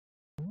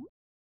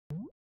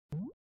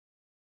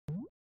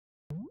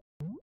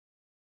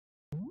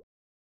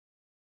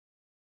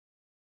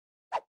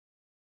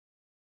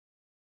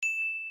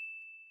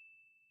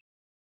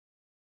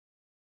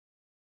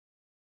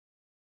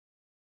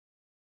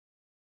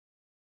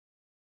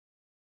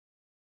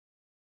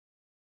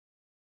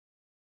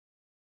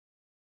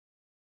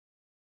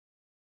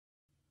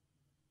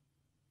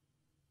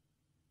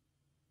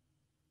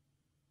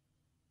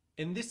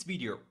In this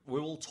video,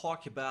 we will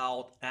talk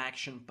about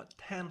action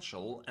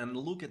potential and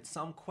look at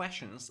some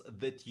questions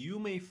that you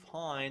may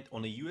find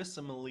on a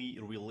USMLE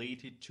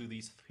related to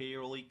this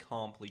fairly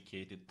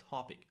complicated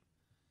topic.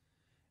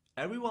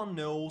 Everyone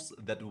knows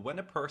that when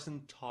a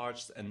person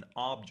touches an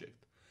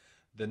object,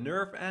 the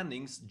nerve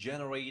endings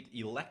generate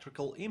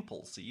electrical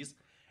impulses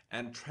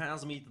and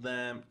transmit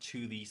them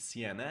to the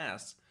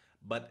CNS,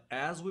 but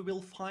as we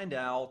will find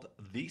out,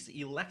 this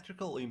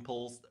electrical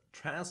impulse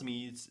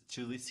transmits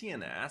to the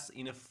CNS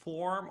in a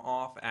form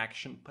of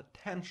action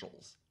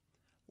potentials.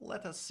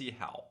 Let us see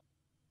how.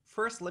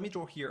 First, let me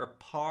draw here a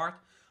part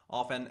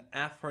of an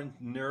afferent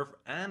nerve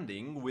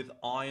ending with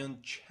ion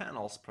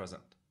channels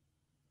present.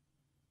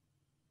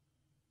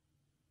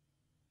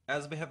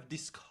 As we have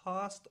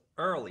discussed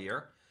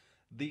earlier,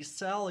 the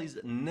cell is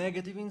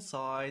negative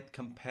inside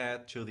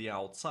compared to the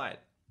outside.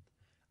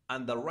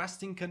 Under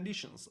resting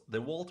conditions,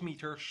 the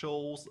voltmeter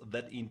shows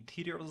that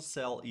interior of the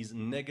cell is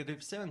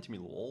negative 70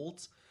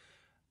 millivolts,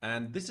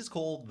 and this is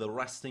called the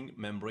resting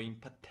membrane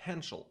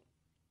potential.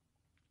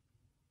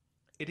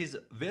 It is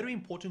very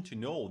important to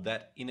know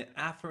that in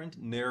afferent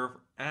nerve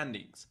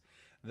endings,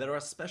 there are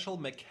special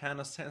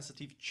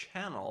mechanosensitive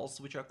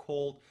channels which are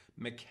called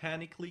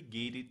mechanically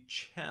gated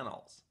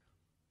channels.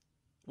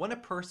 When a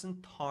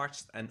person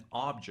touches an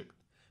object,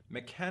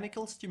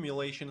 mechanical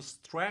stimulation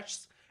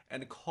stretches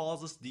and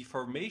causes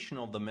deformation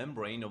of the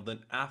membrane of the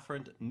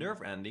afferent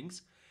nerve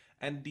endings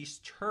and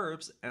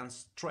disturbs and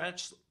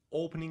stretches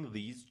opening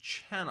these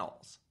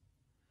channels.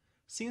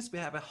 Since we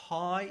have a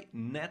high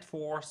net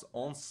force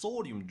on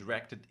sodium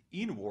directed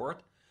inward,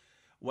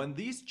 when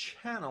these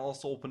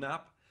channels open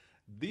up,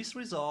 this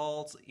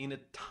results in a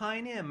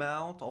tiny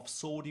amount of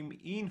sodium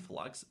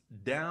influx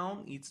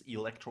down its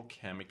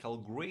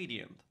electrochemical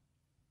gradient.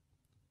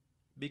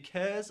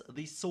 Because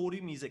the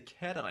sodium is a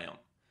cation,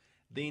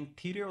 the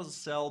interior of the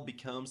cell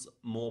becomes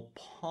more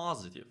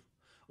positive,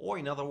 or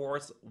in other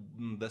words,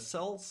 the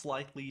cell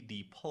slightly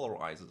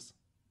depolarizes.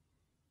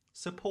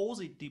 Suppose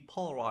it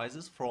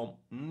depolarizes from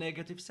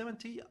negative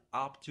 70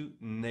 up to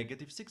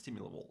negative 60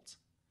 millivolts.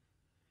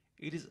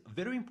 It is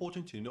very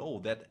important to know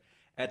that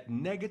at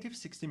negative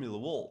 60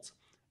 millivolts,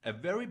 a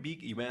very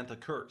big event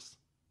occurs.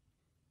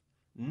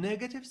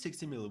 Negative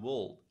 60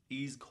 millivolt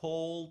is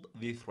called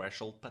the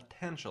threshold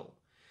potential.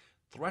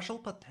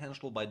 Threshold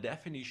potential by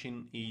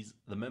definition is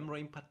the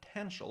membrane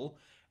potential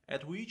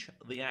at which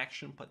the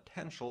action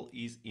potential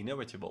is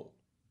inevitable.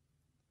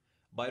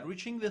 By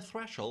reaching the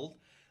threshold,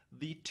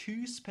 the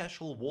two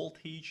special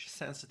voltage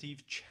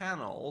sensitive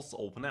channels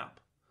open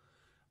up: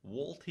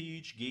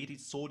 voltage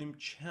gated sodium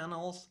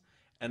channels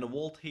and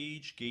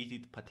voltage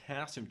gated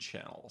potassium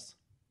channels.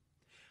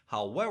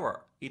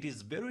 However, it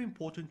is very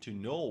important to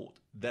note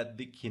that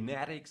the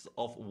kinetics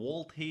of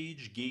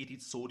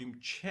voltage-gated sodium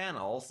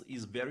channels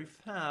is very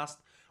fast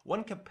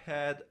when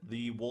compared to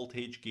the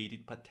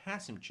voltage-gated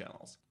potassium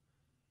channels.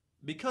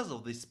 Because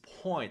of this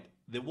point,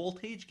 the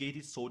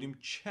voltage-gated sodium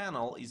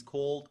channel is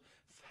called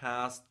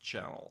fast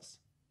channels.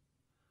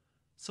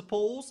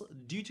 Suppose,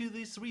 due to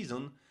this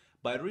reason,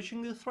 by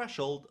reaching the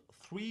threshold,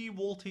 3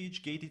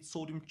 voltage-gated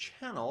sodium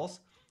channels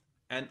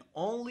and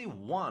only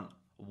 1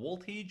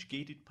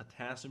 voltage-gated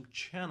potassium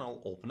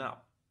channel open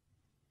up.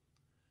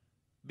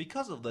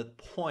 Because of that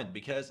point,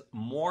 because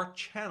more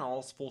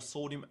channels for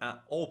sodium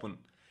are open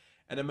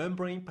and the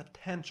membrane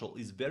potential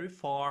is very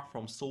far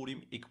from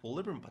sodium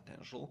equilibrium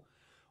potential,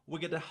 we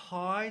get a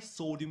high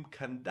sodium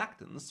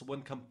conductance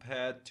when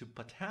compared to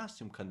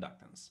potassium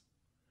conductance.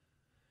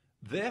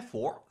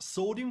 Therefore,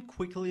 sodium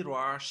quickly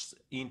rushes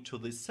into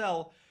the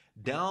cell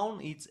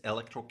down its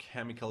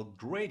electrochemical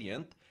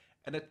gradient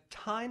and a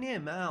tiny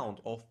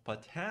amount of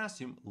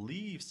potassium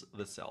leaves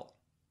the cell.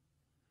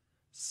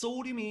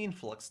 Sodium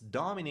influx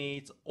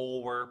dominates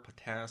over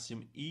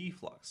potassium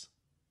efflux.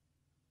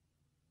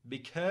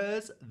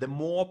 Because the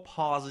more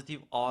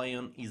positive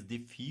ion is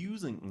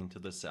diffusing into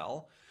the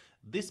cell,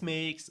 this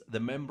makes the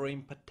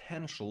membrane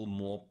potential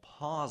more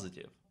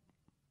positive.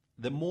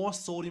 The more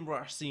sodium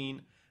rushes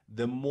in,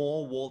 the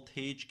more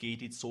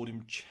voltage-gated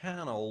sodium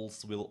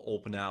channels will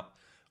open up,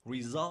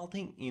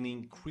 resulting in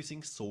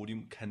increasing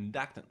sodium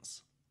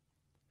conductance.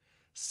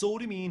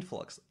 Sodium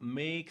influx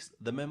makes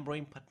the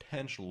membrane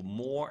potential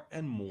more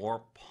and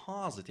more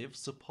positive,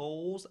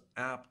 suppose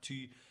up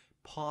to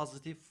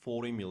positive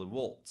 40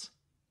 millivolts.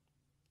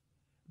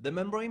 The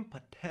membrane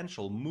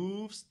potential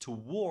moves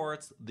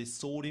towards the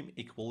sodium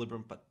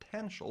equilibrium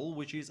potential,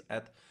 which is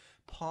at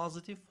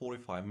positive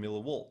 45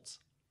 millivolts.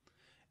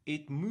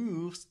 It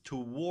moves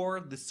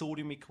toward the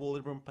sodium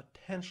equilibrium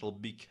potential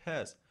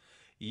because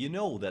you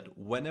know that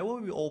whenever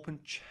we open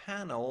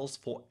channels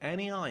for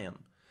any ion,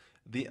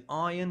 the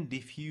ion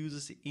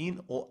diffuses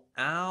in or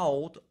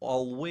out,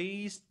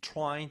 always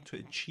trying to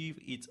achieve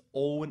its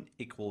own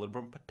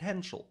equilibrium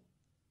potential.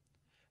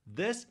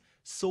 This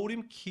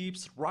sodium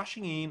keeps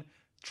rushing in,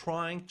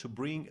 trying to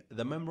bring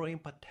the membrane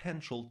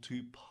potential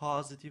to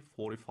positive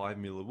 45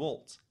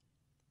 millivolts.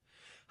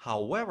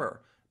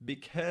 However,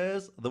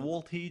 because the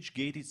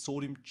voltage-gated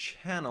sodium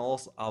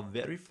channels are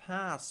very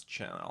fast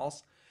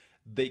channels,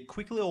 They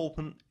quickly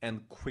open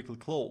and quickly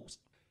close.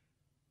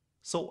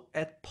 So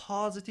at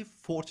positive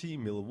 40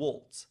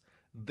 millivolts,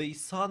 they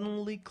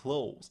suddenly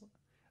close.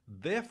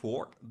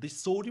 Therefore, the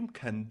sodium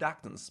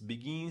conductance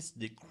begins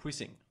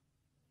decreasing.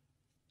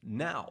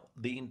 Now,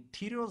 the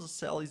interior of the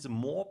cell is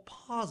more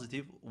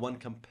positive when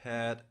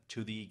compared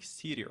to the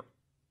exterior.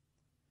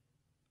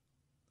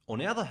 On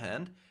the other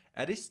hand,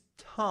 at this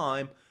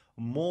time,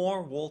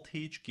 more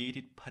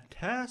voltage-gated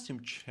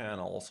potassium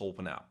channels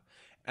open up,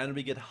 and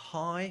we get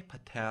high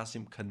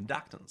potassium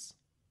conductance.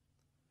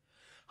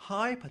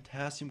 High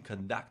potassium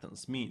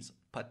conductance means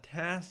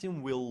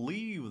potassium will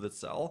leave the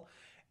cell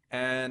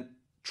and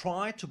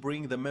try to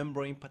bring the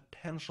membrane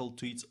potential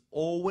to its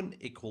own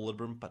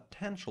equilibrium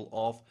potential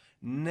of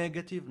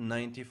negative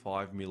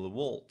 95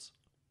 millivolts.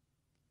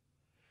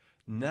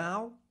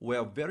 Now we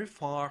are very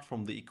far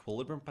from the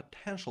equilibrium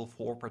potential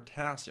for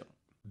potassium.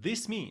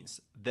 This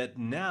means that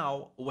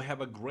now we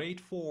have a great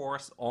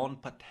force on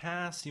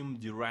potassium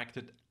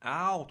directed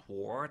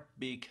outward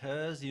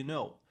because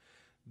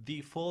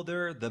the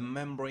further the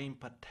membrane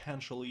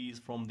potential is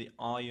from the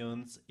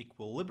ion's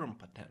equilibrium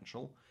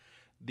potential,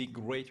 the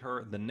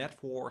greater the net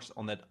force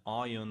on that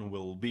ion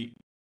will be.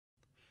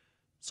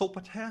 So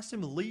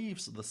potassium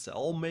leaves the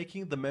cell,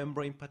 making the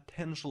membrane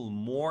potential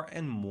more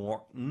and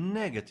more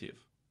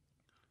negative.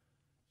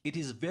 It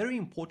is very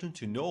important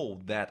to know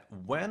that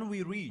when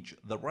we reach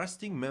the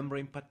resting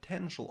membrane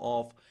potential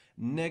of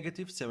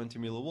negative 70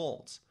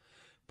 millivolts,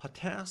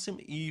 potassium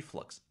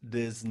efflux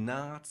does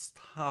not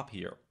stop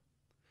here.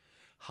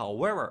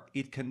 However,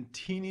 it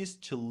continues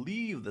to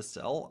leave the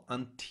cell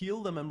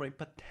until the membrane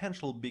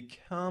potential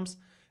becomes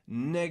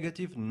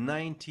negative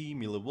 90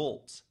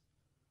 millivolts.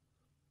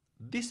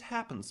 This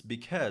happens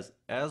because,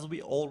 as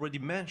we already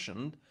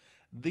mentioned,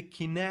 the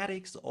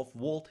kinetics of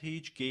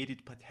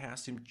voltage-gated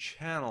potassium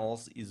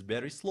channels is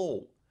very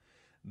slow.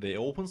 They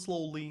open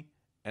slowly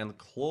and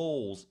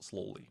close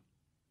slowly.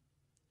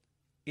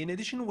 In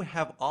addition, we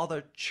have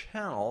other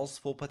channels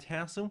for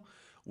potassium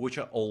which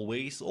are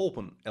always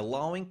open,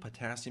 allowing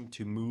potassium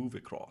to move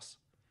across.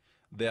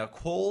 They are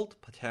called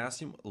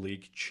potassium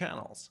leak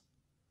channels.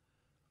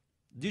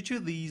 Due to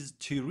these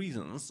two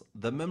reasons,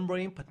 the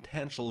membrane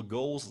potential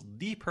goes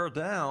deeper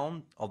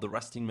down of the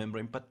resting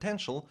membrane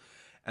potential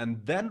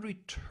and then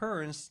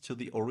returns to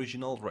the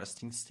original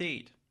resting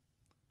state.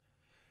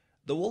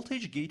 The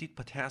voltage-gated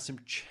potassium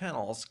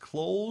channels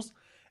close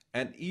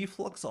and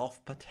efflux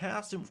of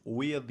potassium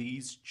via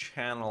these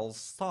channels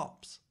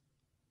stops.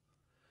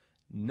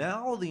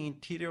 Now the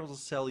interior of the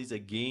cell is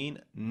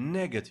again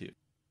negative.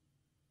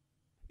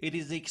 It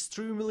is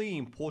extremely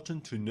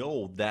important to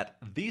know that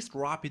this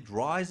rapid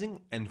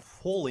rising and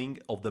falling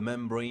of the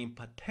membrane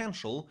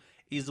potential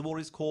is what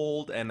is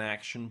called an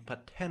action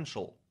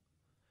potential.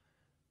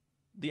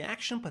 The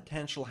action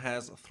potential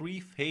has three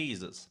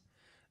phases.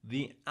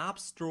 The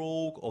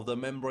upstroke of the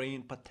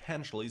membrane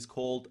potential is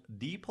called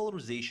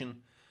depolarization,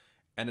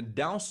 and a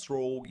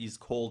downstroke is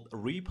called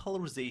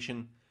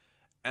repolarization,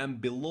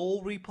 and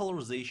below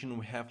repolarization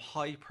we have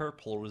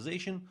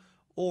hyperpolarization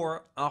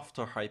or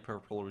after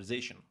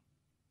hyperpolarization.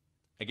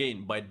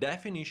 Again, by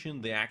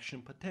definition, the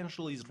action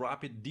potential is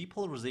rapid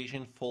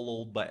depolarization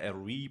followed by a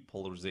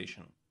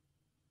repolarization.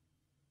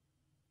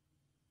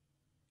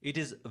 It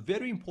is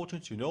very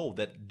important to know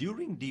that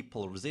during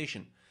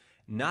depolarization,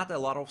 not a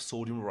lot of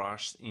sodium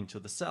rushes into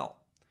the cell.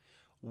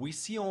 We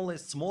see only a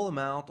small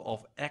amount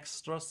of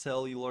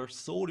extracellular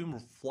sodium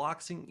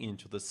fluxing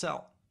into the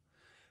cell.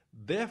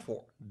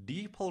 Therefore,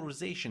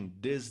 depolarization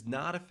does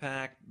not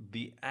affect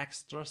the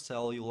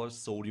extracellular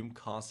sodium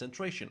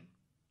concentration.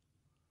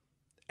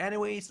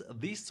 Anyways,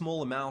 this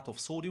small amount of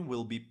sodium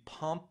will be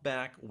pumped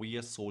back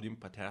via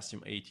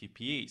sodium-potassium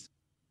ATPase.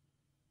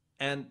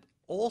 And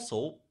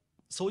also,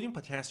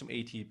 sodium-potassium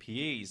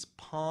ATPase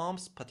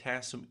pumps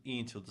potassium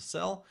into the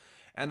cell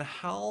and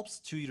helps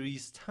to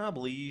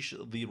reestablish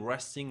the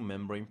resting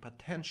membrane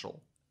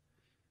potential.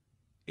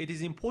 It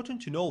is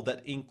important to know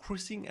that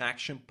increasing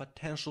action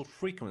potential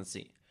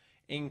frequency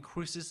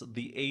increases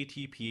the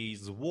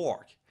ATPase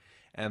work,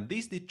 and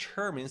this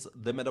determines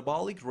the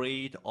metabolic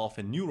rate of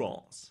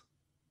neurons.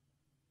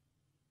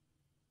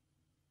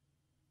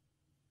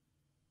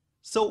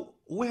 So,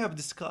 we have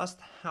discussed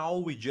how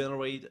we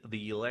generate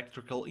the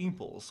electrical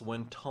impulse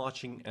when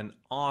touching an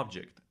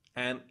object,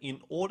 and in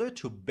order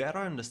to better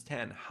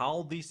understand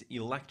how this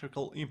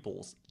electrical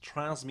impulse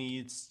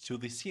transmits to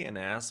the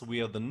CNS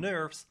via the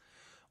nerves,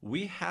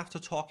 we have to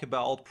talk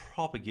about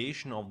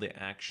propagation of the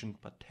action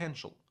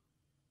potential.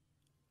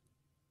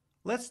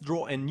 Let's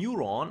draw a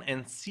neuron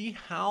and see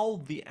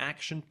how the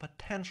action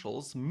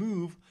potentials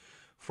move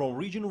from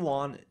region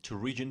 1 to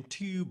region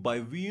 2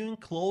 by viewing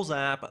close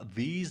up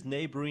these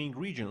neighboring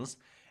regions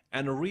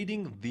and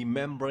reading the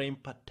membrane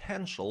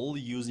potential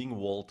using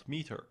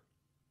voltmeter.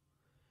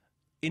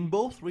 In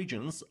both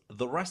regions,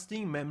 the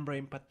resting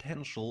membrane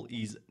potential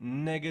is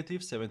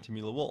negative 70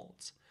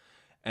 millivolts,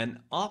 and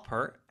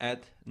upper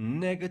at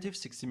negative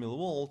 60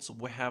 millivolts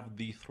we have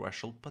the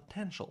threshold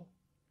potential.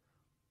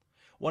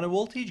 When a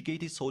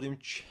voltage-gated sodium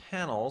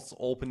channels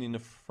open in the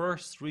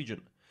first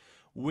region,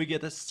 we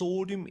get a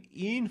sodium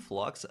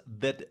influx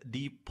that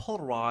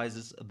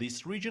depolarizes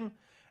this region,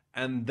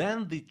 and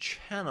then the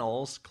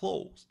channels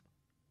close.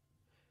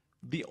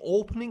 The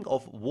opening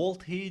of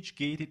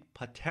voltage-gated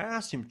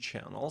potassium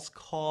channels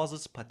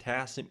causes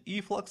potassium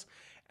efflux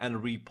and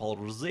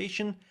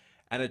repolarization,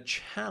 and the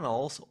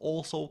channels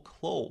also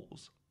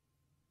close.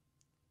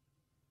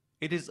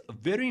 It is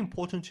very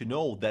important to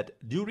know that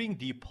during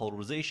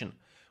depolarization,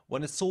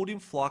 when a sodium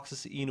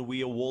fluxes in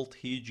via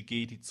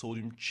voltage-gated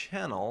sodium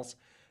channels,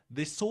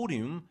 the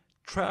sodium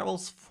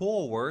travels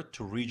forward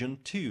to region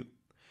 2,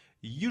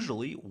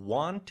 usually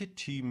 1 to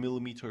 2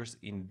 millimeters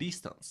in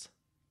distance.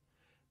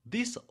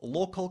 This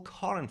local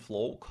current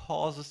flow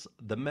causes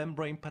the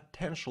membrane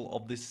potential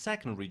of the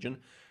second region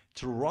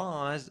to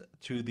rise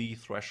to the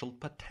threshold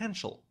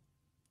potential.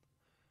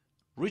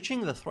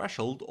 Reaching the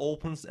threshold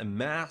opens a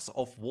mass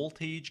of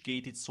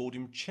voltage-gated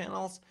sodium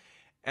channels,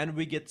 and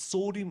we get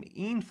sodium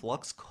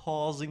influx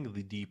causing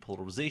the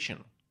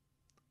depolarization.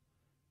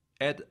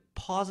 At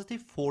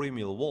positive 40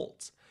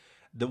 millivolts,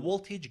 the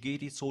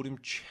voltage-gated sodium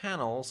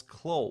channels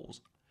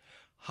close.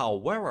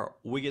 However,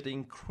 we get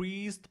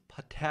increased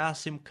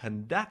potassium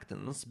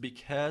conductance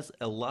because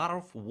a lot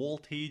of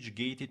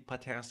voltage-gated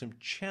potassium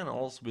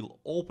channels will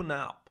open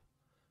up.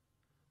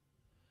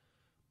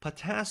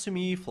 Potassium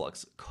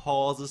efflux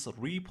causes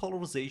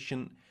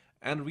repolarization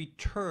and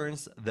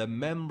returns the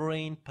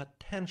membrane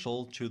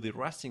potential to the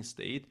resting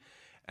state,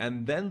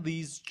 and then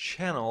these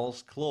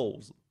channels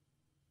close.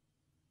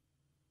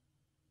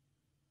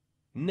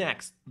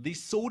 Next, the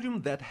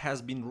sodium that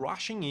has been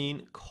rushing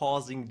in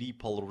causing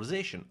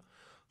depolarization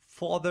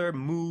further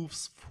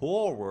moves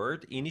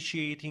forward,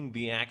 initiating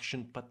the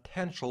action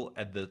potential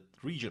at that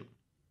region.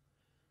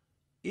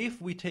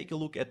 If we take a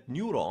look at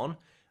neuron,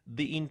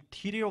 the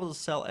interior of the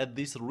cell at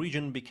this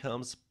region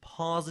becomes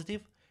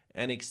positive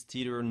and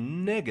exterior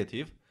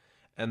negative,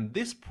 and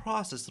this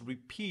process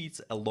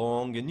repeats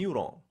along a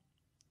neuron.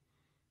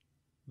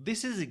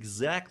 This is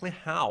exactly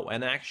how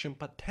an action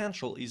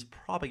potential is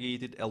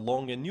propagated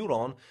along a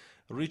neuron,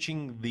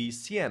 reaching the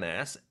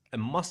CNS, a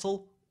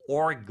muscle,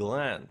 or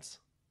glands.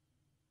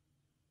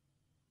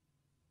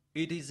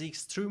 It is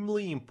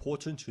extremely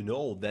important to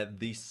know that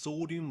the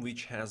sodium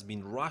which has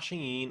been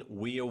rushing in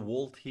via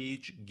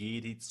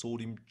voltage-gated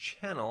sodium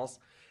channels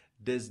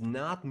does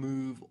not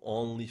move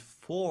only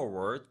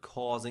forward,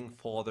 causing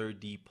further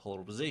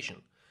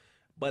depolarization,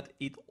 but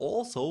it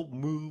also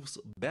moves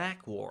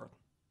backward.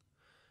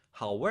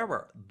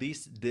 However,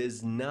 this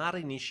does not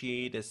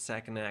initiate a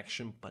second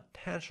action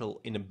potential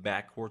in a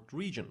backward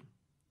region.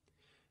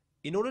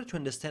 In order to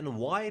understand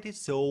why it is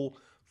so,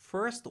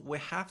 first we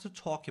have to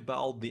talk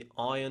about the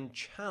ion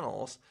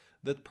channels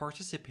that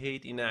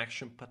participate in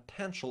action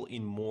potential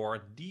in more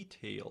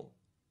detail.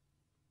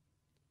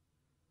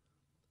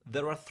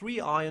 There are 3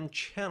 ion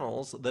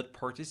channels that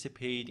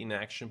participate in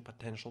action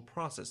potential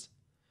process: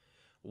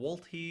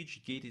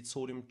 voltage-gated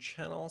sodium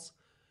channels,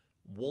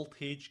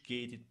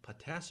 voltage-gated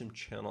potassium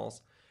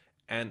channels,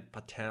 and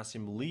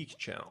potassium leak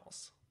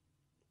channels.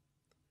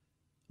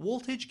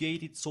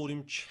 Voltage-gated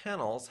sodium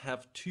channels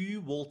have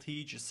 2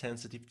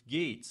 voltage-sensitive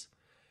gates.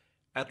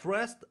 At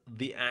rest,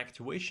 the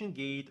activation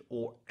gate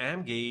or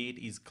M gate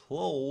is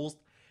closed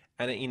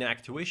and an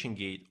inactivation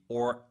gate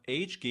or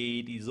H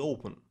gate is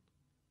open.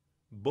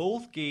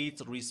 Both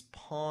gates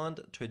respond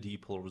to a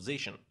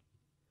depolarization.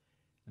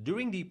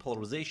 During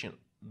depolarization,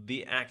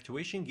 the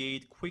activation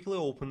gate quickly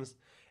opens,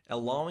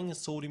 allowing a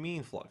sodium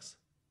influx.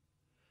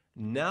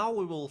 Now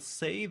we will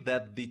say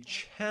that the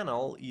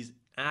channel is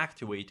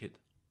activated.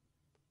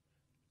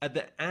 At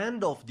the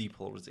end of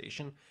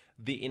depolarization,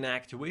 the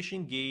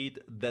inactivation gate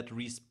that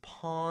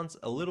responds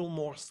a little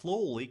more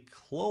slowly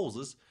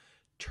closes,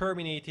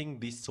 terminating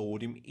the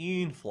sodium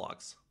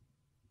influx.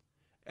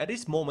 At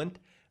this moment,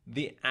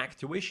 the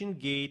activation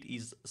gate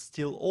is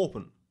still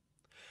open.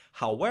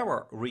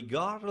 However,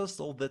 regardless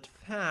of that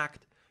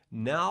fact,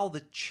 now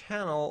the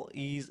channel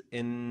is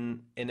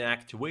in an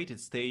activated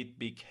state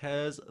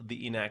because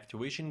the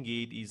inactivation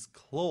gate is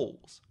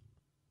closed.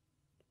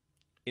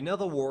 In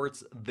other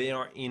words, they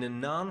are in a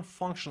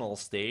non-functional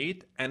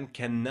state and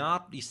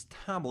cannot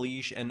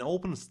establish an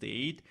open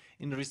state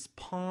in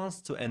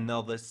response to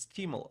another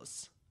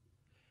stimulus.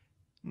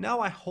 Now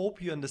I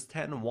hope you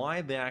understand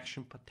why the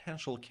action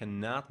potential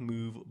cannot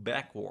move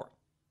backward.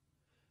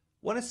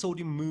 When a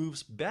sodium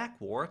moves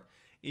backward,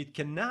 it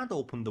cannot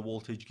open the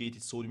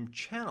voltage-gated sodium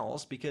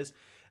channels because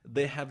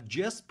they have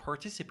just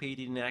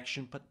participated in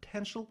action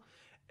potential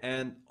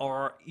and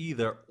are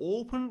either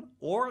open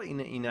or in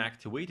an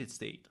inactivated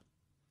state.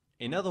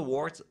 In other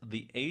words,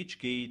 the H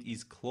gate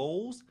is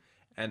closed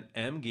and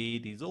M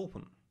gate is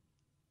open.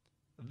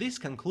 This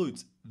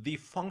concludes the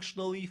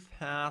functionally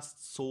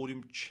fast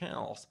sodium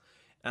channels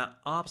are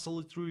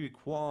absolutely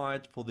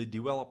required for the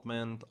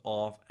development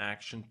of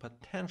action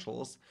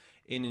potentials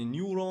in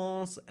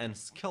neurons and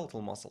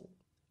skeletal muscle.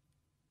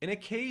 In a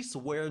case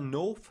where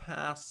no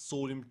fast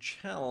sodium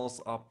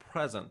channels are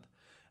present,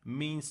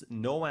 means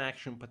no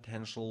action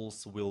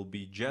potentials will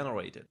be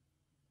generated.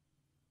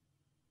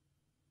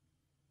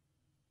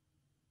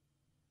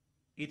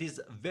 It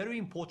is very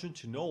important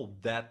to know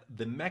that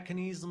the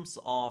mechanisms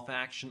of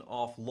action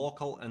of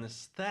local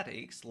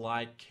anesthetics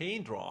like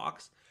cane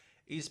drugs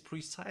is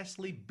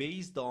precisely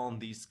based on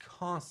this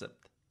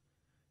concept.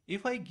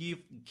 If I give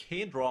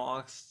cane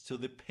drugs to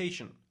the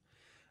patient,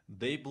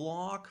 they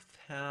block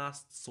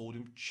fast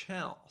sodium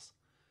channels.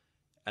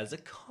 As a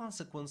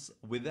consequence,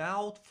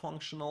 without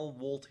functional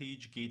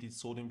voltage-gated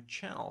sodium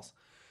channels,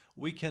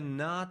 we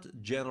cannot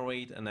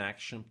generate an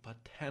action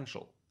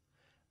potential.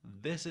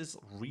 This is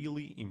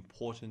really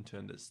important to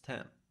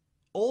understand.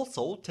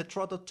 Also,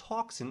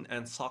 tetrodotoxin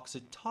and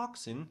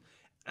soxytoxin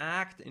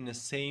act in the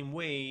same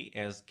way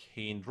as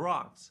cane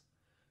drugs.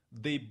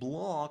 They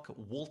block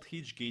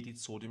voltage-gated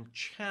sodium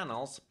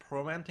channels,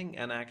 preventing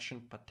an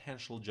action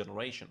potential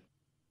generation.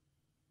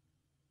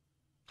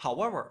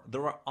 However,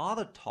 there are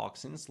other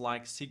toxins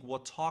like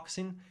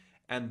ciguatoxin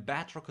and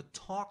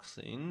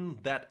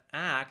batrachotoxin that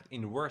act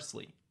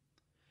inversely.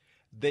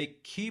 They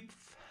keep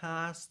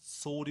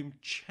fast sodium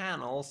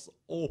channels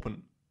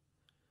open.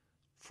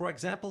 For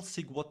example,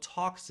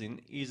 ciguatoxin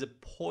is a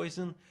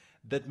poison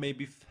that may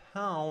be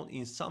found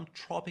in some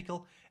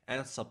tropical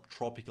and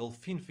subtropical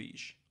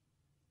finfish.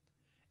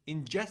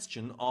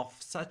 Ingestion of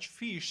such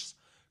fish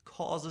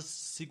causes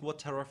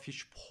ciguatera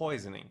fish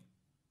poisoning.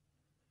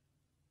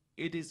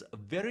 It is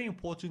very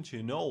important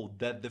to know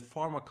that the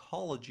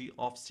pharmacology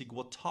of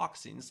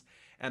ciguatoxins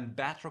and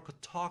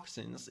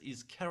batrachotoxins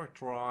is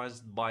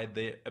characterized by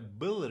their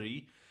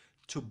ability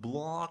to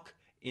block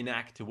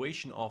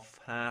inactivation of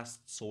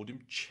fast sodium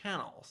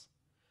channels.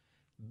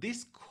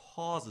 This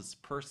causes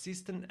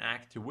persistent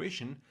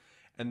activation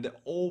and the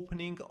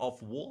opening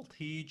of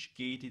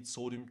voltage-gated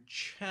sodium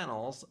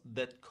channels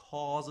that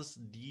causes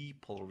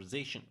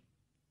depolarization.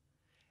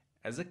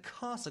 As a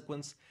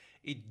consequence,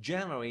 it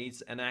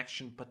generates an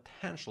action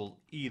potential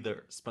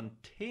either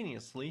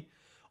spontaneously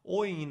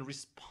or in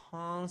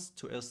response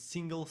to a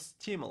single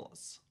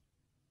stimulus.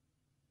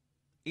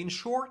 In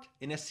short,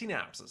 in a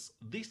synapse,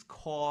 this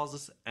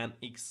causes an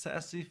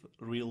excessive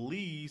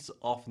release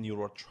of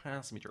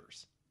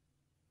neurotransmitters.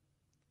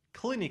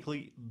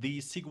 Clinically, the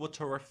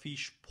ciguatera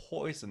fish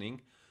poisoning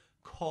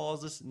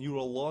causes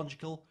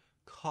neurological,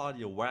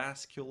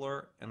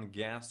 cardiovascular, and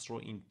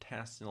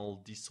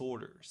gastrointestinal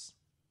disorders.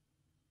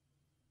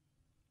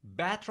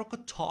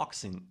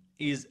 Batrachotoxin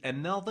is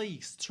another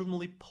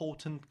extremely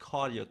potent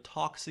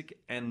cardiotoxic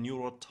and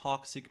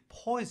neurotoxic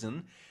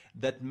poison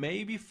that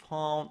may be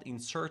found in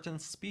certain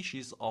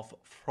species of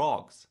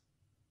frogs.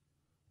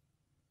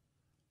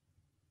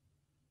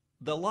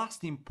 The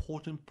last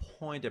important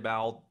point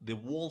about the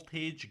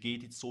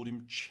voltage-gated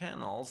sodium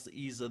channels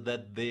is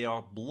that they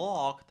are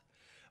blocked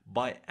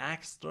by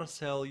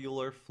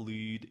extracellular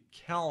fluid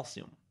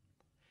calcium.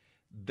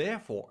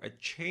 Therefore, a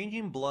change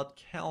in blood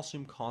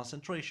calcium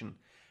concentration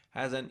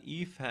has an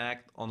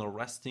effect on a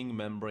resting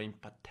membrane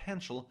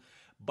potential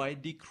by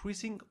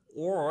decreasing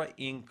or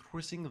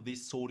increasing the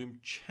sodium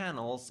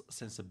channel's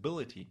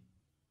sensibility.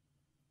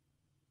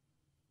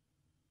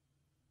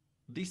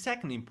 The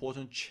second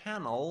important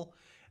channel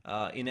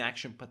in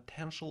action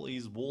potential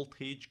is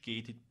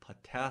voltage-gated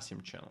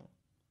potassium channel.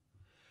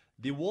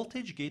 The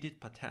voltage-gated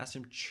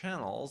potassium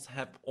channels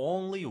have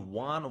only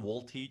one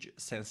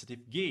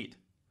voltage-sensitive gate.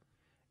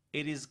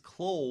 It is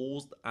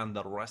closed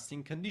under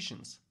resting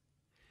conditions.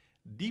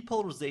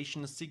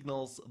 Depolarization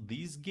signals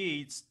these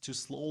gates to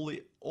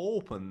slowly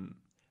open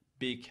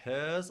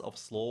because of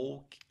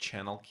slow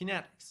channel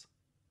kinetics.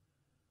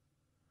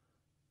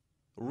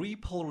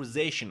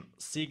 Repolarization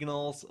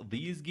signals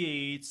these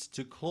gates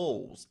to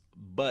close,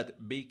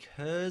 but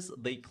because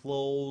they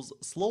close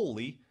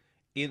slowly,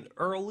 in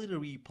early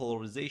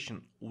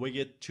repolarization we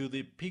get to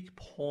the peak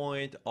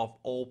point of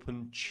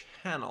open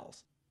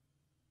channels.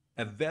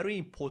 A very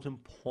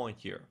important point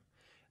here.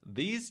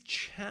 These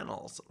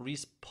channels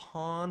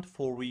respond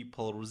for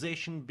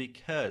repolarization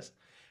because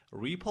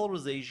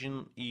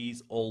repolarization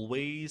is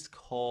always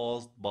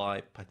caused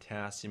by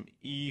potassium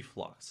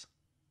efflux.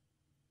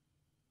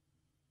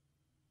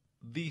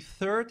 The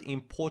third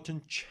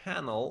important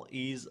channel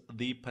is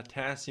the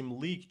potassium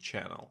leak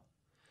channel.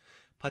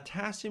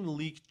 Potassium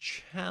leak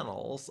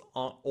channels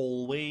are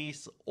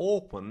always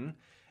open,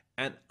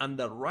 and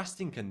under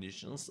resting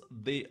conditions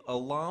they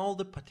allow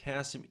the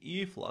potassium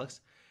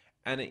efflux,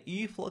 and the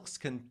efflux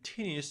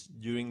continues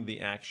during the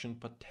action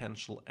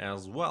potential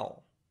as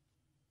well.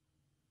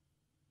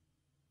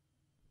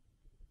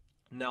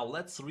 Now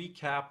let's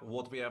recap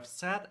what we have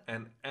said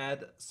and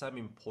add some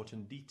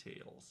important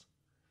details.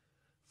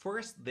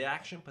 First, the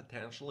action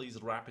potential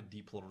is rapid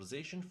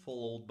depolarization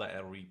followed by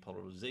a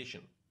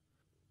repolarization.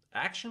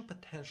 Action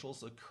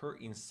potentials occur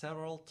in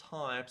several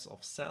types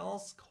of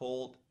cells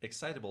called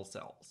excitable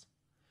cells.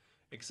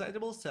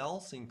 Excitable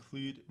cells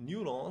include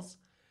neurons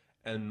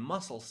and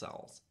muscle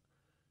cells,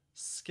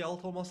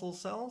 skeletal muscle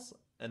cells,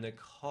 and the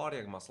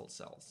cardiac muscle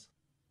cells.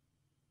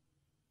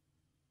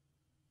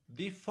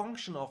 The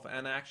function of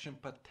an action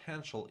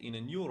potential in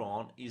a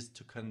neuron is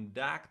to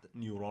conduct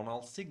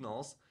neuronal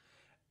signals,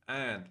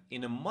 and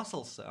in a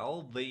muscle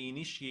cell they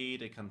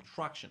initiate a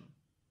contraction.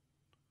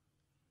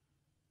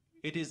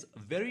 It is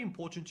very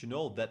important to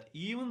note that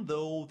even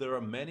though there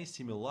are many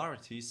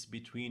similarities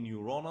between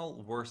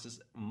neuronal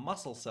versus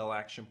muscle cell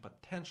action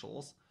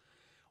potentials,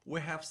 we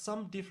have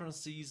some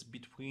differences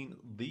between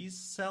these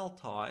cell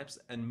types,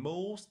 and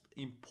most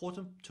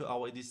important to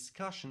our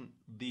discussion,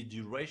 the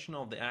duration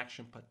of the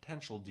action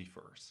potential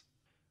differs.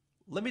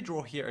 Let me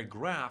draw here a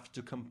graph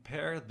to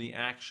compare the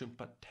action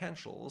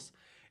potentials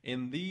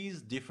in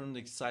these different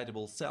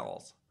excitable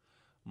cells: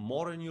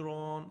 motor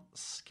neuron,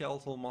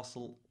 skeletal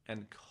muscle,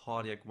 and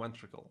cardiac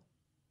ventricle.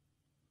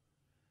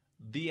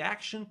 The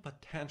action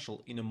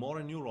potential in a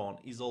motor neuron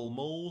is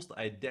almost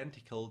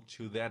identical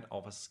to that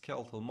of a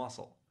skeletal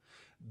muscle.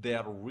 They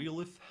are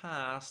really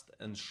fast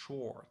and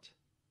short.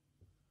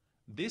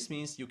 This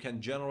means you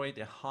can generate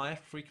a high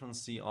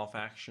frequency of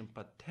action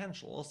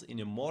potentials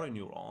in a motor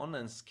neuron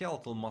and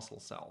skeletal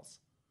muscle cells.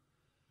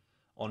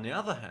 On the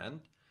other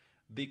hand,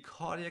 the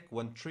cardiac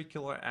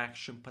ventricular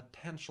action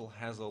potential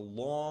has a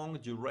long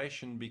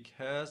duration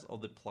because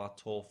of the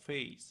plateau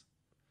phase.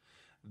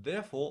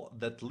 Therefore,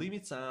 that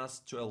limits us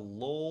to a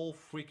low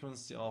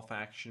frequency of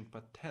action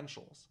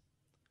potentials.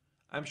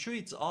 I'm sure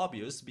it's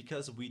obvious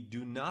because we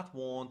do not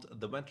want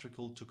the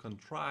ventricle to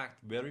contract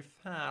very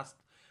fast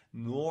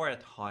nor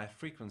at high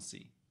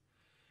frequency.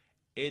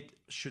 It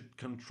should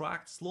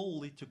contract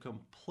slowly to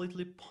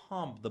completely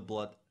pump the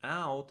blood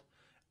out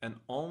and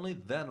only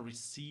then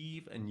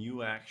receive a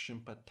new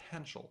action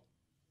potential.